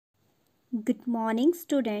Good morning,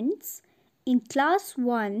 students. In class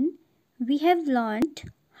 1, we have learnt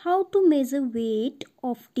how to measure weight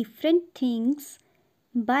of different things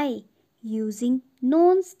by using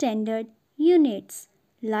non-standard units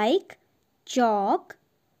like chalk,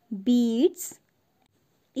 beads,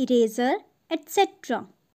 eraser, etc.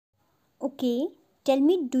 Okay, tell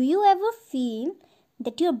me, do you ever feel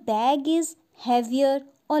that your bag is heavier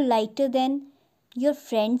or lighter than your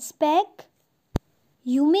friend's bag?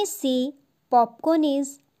 You may say popcorn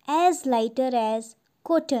is as lighter as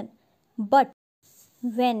cotton, but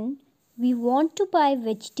when we want to buy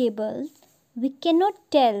vegetables, we cannot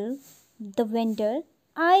tell the vendor,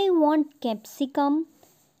 I want capsicum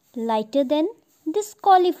lighter than this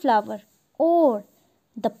cauliflower, or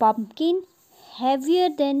the pumpkin heavier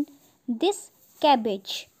than this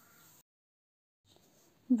cabbage.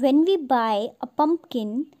 When we buy a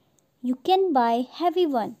pumpkin, you can buy heavy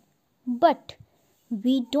one, but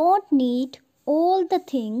we don't need all the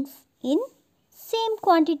things in same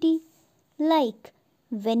quantity. Like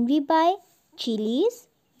when we buy chilies,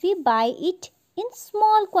 we buy it in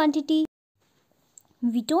small quantity.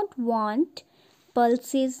 We don't want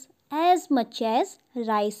pulses as much as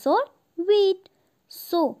rice or wheat.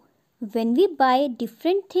 So when we buy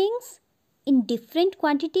different things in different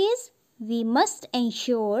quantities, we must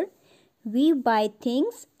ensure we buy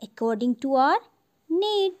things according to our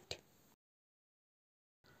need.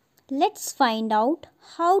 Let's find out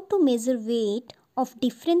how to measure weight of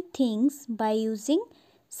different things by using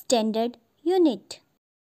standard unit.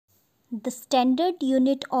 The standard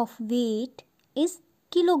unit of weight is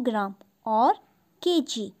kilogram or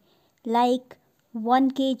kg, like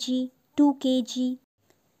 1 kg, 2 kg,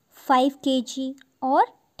 5 kg or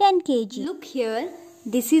 10 kg. Look here,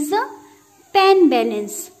 this is a pan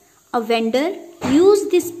balance. A vendor uses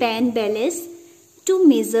this pan balance to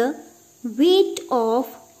measure weight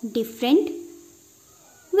of different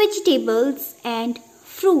vegetables and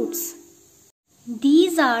fruits.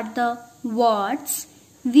 These are the watts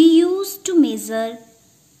we use to measure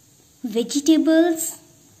vegetables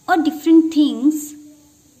or different things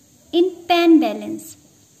in pan balance.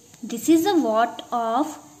 This is the watt of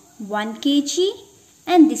 1 kg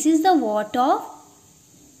and this is the watt of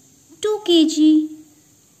 2 kg.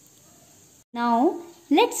 Now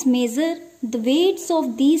let's measure the weights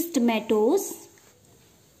of these tomatoes.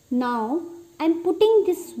 Now I am putting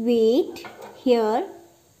this weight here,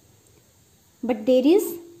 but there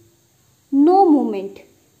is no movement.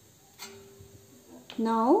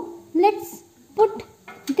 Now let's put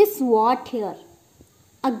this watt here.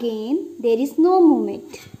 Again there is no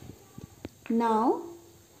movement. Now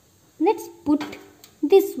let's put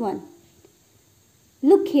this one.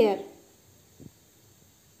 Look here.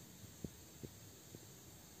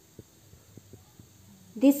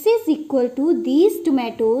 This is equal to, these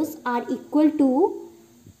tomatoes are equal to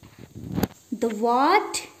the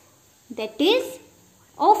watt that is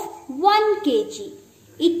of 1 kg.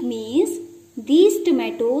 It means these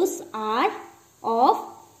tomatoes are of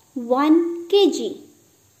 1 kg.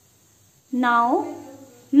 Now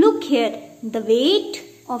look here, the weight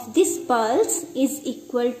of this pulse is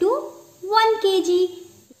equal to 1 kg.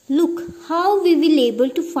 Look how we will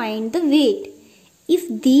able to find the weight.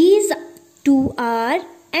 If these two are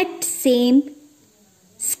at same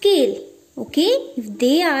scale, okay, if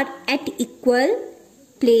they are at equal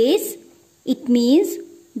place, it means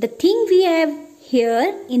the thing we have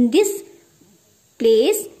here in this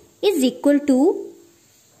place is equal to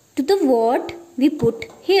the watt we put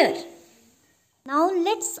here. Now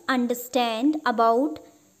let's understand about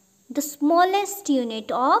the smallest unit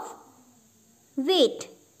of weight,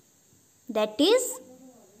 that is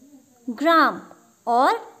gram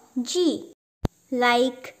or G.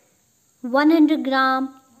 Like 100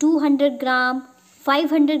 gram, 200 gram,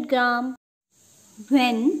 500 gram.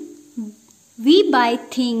 When we buy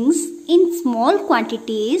things in small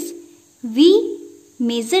quantities, we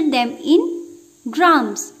measure them in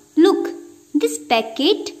grams. Look, this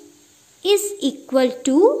packet is equal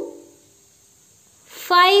to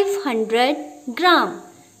 500 gram.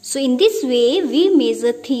 So in this way, we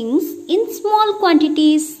measure things in small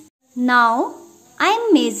quantities. Now I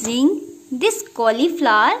am measuring this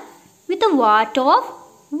cauliflower with a watt of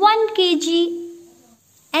 1 kg.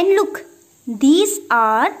 And look, these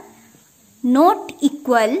are not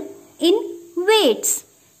equal in weights.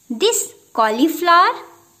 This cauliflower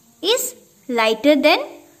is lighter than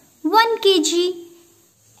 1 kg.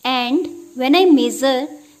 And when I measure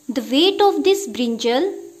the weight of this brinjal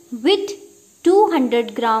with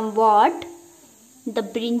 200 gram watt, the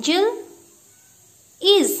brinjal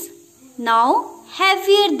is now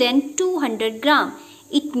heavier than 200 gram.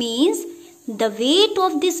 It means the weight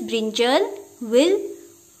of this brinjal will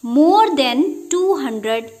more than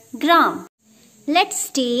 200 gram. Let's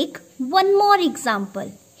take one more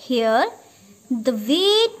example. Here the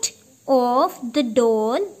weight of the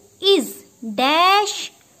doll is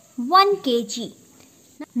dash 1 kg.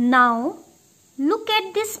 Now look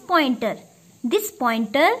at this pointer. This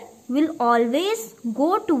pointer will always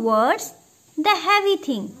go towards the heavy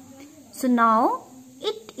thing. So now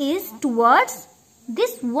it is towards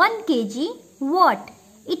this 1 kg what?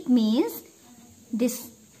 It means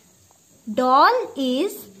this doll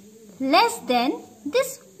is less than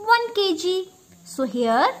this 1 kg. So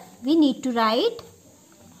here we need to write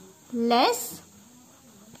less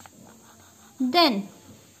than.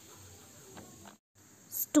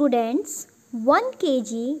 Students, 1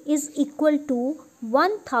 kg is equal to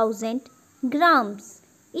 1000 grams.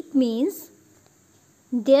 It means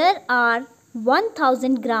there are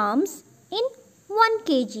 1000 grams in 1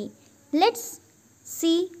 kg. Let's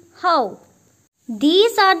see how.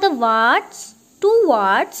 These are the watts, 2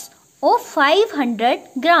 watts of 500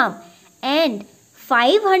 gram, and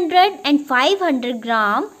 500 and 500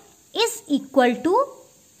 gram is equal to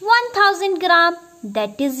 1000 gram.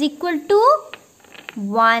 That is equal to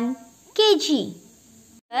 1 kg.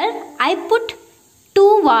 Here I put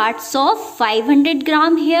 2 watts of 500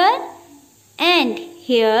 gram here, and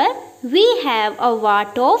here we have a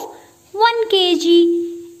watt of 1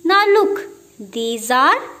 kg. Now look, these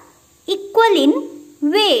are equal in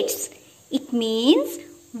weights. It means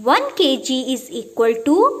 1 kg is equal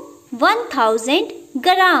to 1000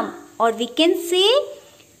 gram, or we can say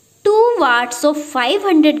 2 watts of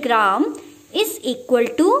 500 gram is equal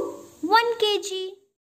to 1 kg.